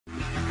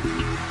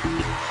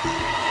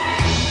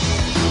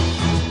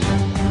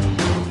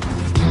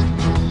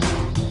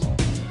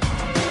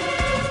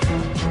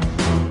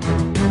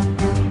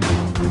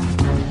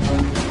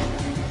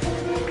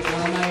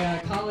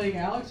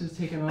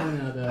taking on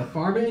the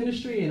pharma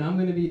industry, and I'm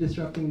going to be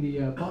disrupting the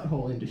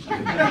butthole industry.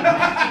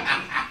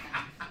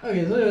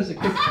 Okay, so there's a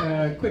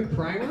quick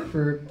primer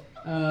for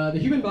the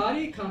human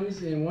body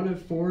comes in one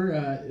of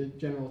 4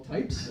 general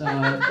types.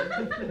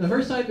 The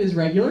first type is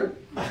regular.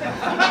 The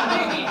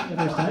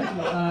first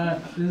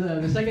type.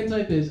 The second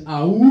type is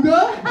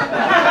auga.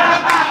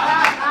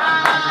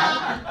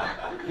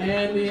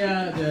 And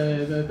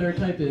the third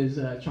type is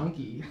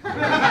chunky.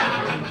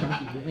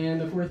 Chunky.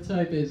 And the fourth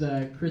type is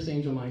Chris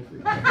Angel Mind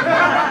Freak.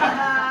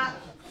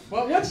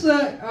 Well, what's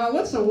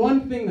the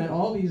one thing that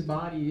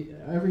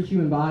every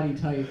human body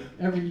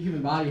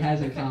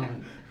has in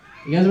common?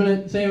 You guys want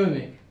to say it with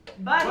me?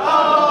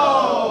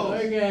 Butthole!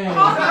 Okay.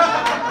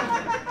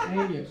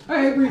 Thank you. All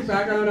right, brief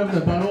background of the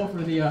butthole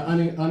for the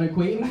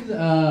unacquainted.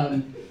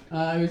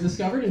 It was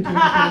discovered in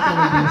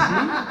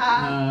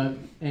 247 BC.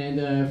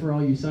 And for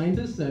all you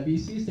scientists,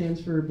 BC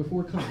stands for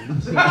before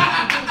cum. So,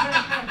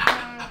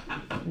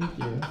 thank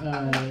you.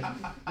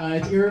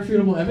 It's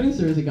irrefutable evidence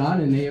there is a god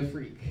and they a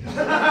freak.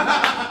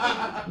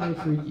 Very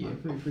freaky,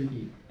 pretty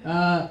freaky.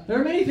 There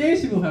are many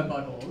famous people who have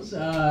buttholes.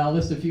 I'll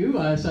list a few,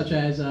 such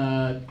as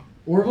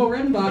Orville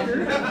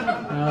Redenbacher,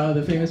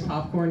 the famous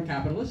popcorn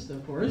capitalist,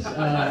 of course.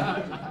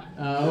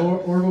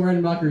 Orville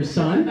Redenbacher's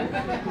son,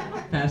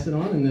 passed it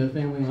on in the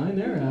family line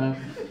there.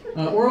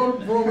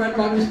 Orville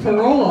Redenbacher's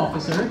parole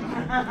officer,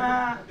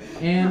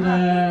 and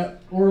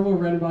Orville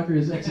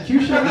Redenbacher's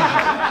executioner,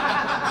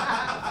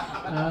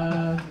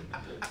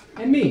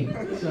 and me.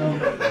 So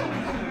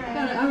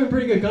I'm in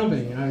pretty good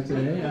company, I would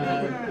say.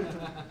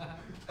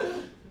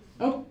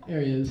 Oh, there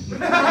he is. You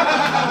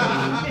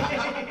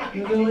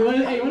want to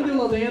do a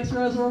little dance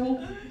for us, Orville?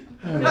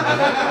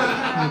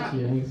 Thank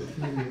you. He's a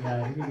good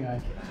guy.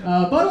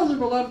 Buttholes are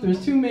beloved.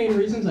 There's 2 main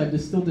reasons. I've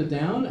distilled it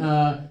down.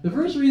 The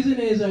first reason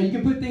is you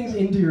can put things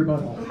into your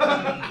butthole.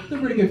 It's a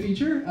pretty good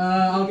feature.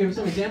 I'll give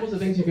some examples of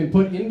things you can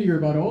put into your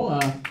butthole.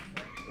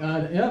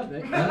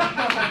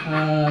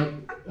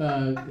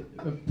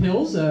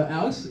 Pills,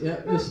 Alex,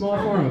 the small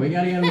form. We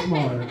gotta get them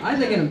smaller. I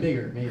think get them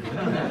bigger, maybe.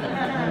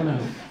 I don't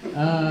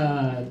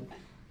know.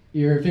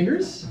 Your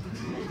fingers.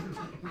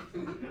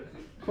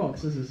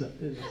 Folks, this is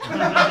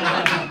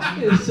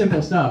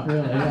simple stuff,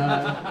 really.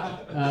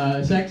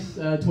 Sex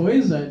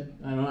toys, I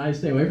don't know, I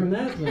stay away from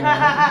that.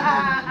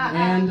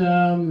 And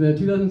the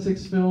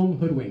 2006 film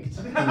Hoodwinked.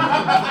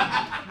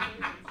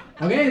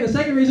 Okay, the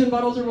second reason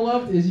buttholes are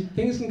beloved is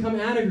things can come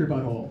out of your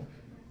butthole.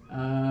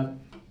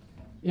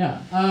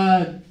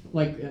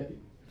 Like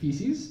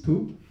feces,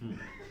 poop,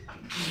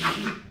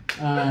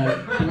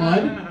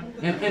 blood,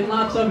 and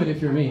lots of it if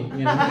you're me,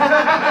 you know.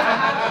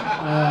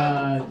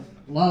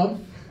 Love.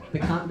 The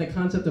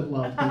concept of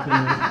love,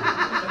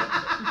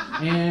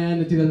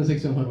 and the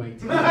 2006 film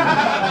Hoodwinked.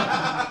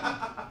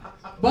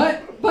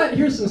 But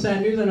here's some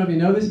sad news. I don't know if you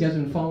know this. You guys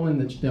have been following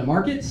the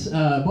markets.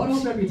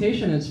 Butthole's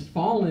reputation has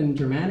fallen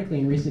dramatically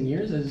in recent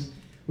years, as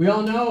we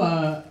all know.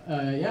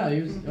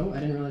 He was. Oh,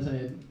 I didn't realize I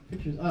had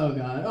pictures. Oh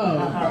God.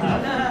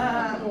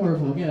 Oh,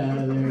 Orville, get out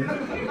of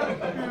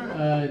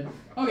there.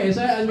 Okay,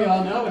 so as we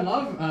all know and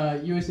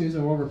love, U.S. News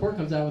and World Report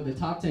comes out with the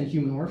top 10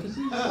 human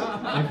orifices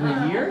every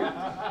year,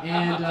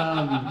 and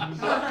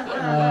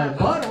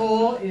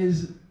butthole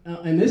is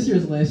in this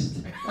year's list.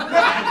 It's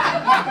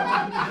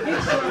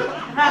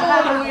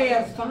all the way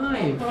at 5. Are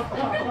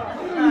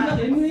you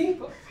kidding me?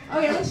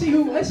 Okay, let's see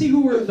who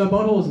the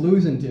butthole is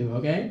losing to.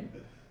 Okay,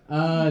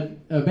 a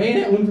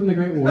bayonet wound from the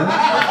Great War.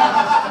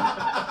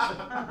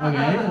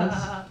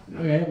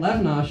 Okay,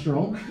 left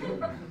nostril.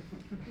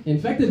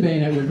 Infected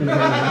bayonet wound from the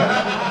Great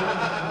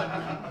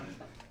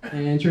War.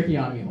 And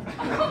tracheotomy hole.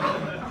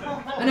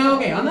 No,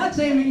 okay, I'm not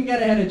saying we can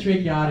get ahead of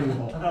tracheotomy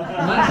hole. I'm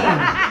not saying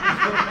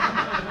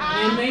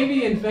that. And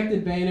maybe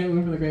infected bayonet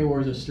wound from the Great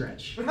War is a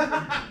stretch.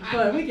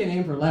 But we can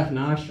aim for left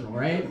nostril,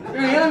 right? Right,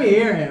 let me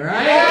hear it,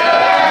 right?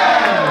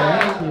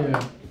 Yeah, thank you.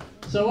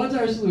 So what's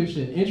our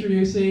solution?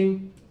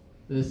 Introducing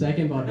the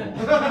second butthole.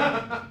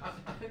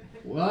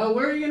 Well,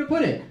 where are you going to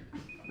put it?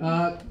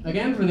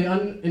 Again, for the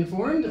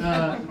uninformed,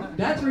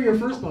 that's where your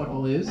first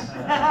butthole is.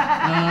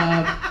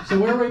 So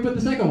where will you put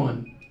the second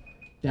one?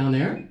 Down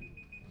there?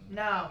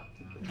 No.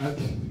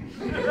 Okay.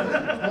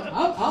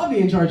 I'll be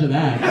in charge of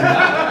that.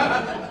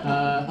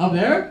 Up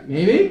there?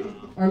 Maybe?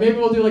 Or maybe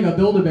we'll do like a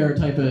Build-A-Bear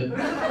type of,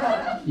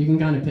 you can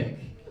kind of pick.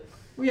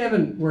 We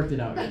haven't worked it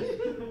out yet.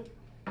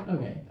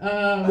 Okay.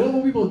 What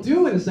will people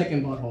do in the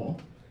second butthole?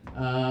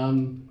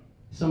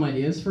 Some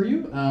ideas for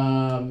you.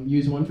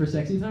 Use one for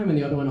sexy time and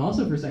the other one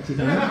also for sexy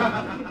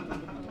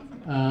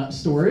time.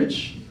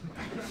 Storage.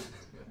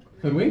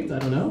 Hoodwinked, I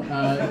don't know.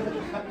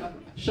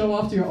 Show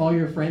off to all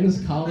your friends,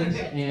 colleagues,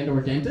 and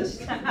or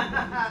dentists.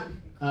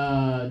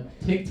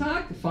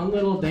 TikTok, fun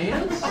little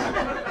dance.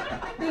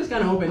 Just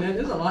kind of open it.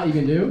 There's a lot you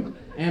can do.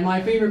 And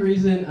my favorite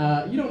reason,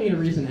 you don't need a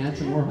reason to add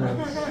some more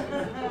holes.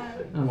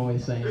 I'm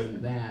always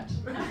saying that.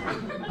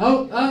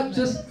 Oh,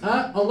 just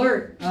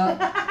alert.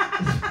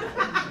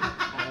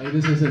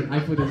 This isn't.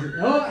 I put this.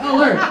 Oh,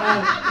 alert!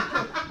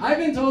 I've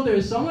been told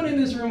there's someone in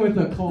this room with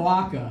a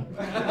cloaca.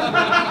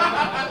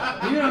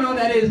 You don't know what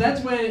that is.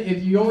 That's when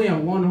if you only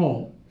have one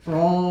hole. for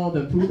all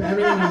the poop,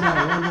 everything is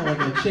out like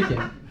a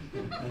chicken.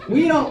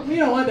 We don't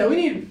want that. We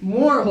need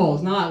more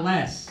holes, not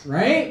less,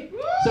 right?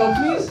 So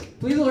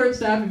please alert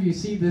staff if you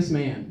see this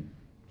man.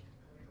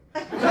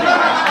 We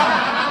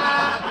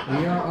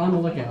are on the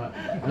lookout.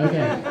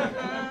 Okay.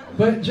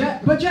 But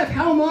Jeff,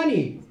 how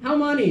money? How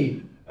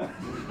money?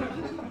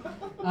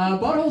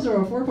 Buttholes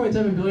are a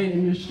 4.7 billion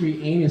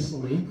industry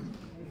annually.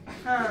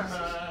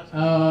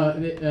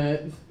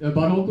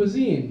 Butthole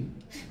cuisine.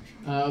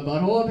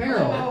 Butthole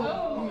apparel.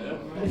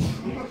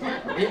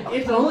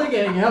 It's only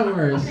getting out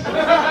worse.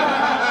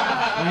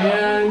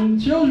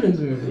 And children's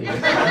movies.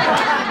 Come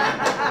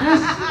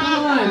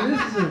on,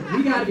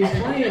 we gotta be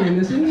playing in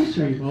this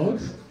industry,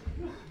 folks.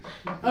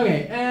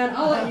 Okay, and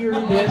I'll let you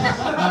read this.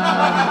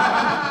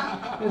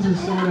 This is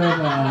sort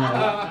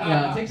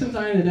of, take some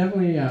time to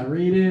definitely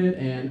read it,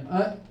 and,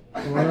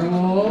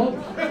 Orville,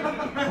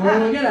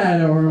 get out of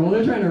there, Orville,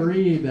 they're trying to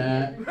read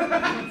that.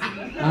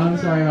 I'm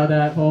sorry about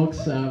that,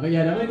 folks, but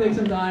yeah, definitely take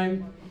some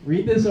time,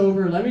 read this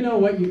over, let me know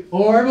what you,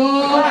 Orville!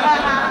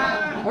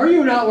 Are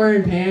you not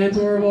wearing pants,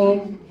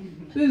 Orville?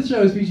 This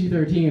show is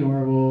PG-13,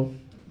 Orville.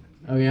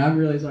 Okay, I'm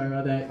really sorry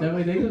about that.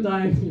 Definitely take some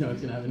time, you know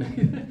what's gonna happen.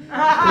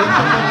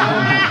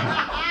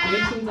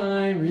 Take some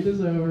time, read this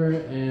over,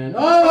 and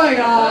oh my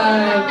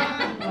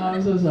god!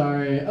 I'm so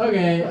sorry.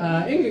 Okay,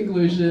 in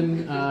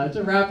conclusion,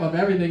 to wrap up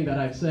everything that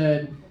I've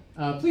said,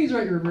 please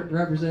write your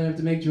representative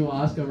to make Jewel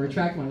Oscar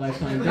retract my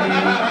lifetime ban.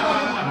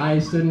 I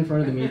stood in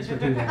front of the meets for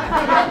too long.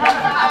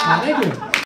 Thank you.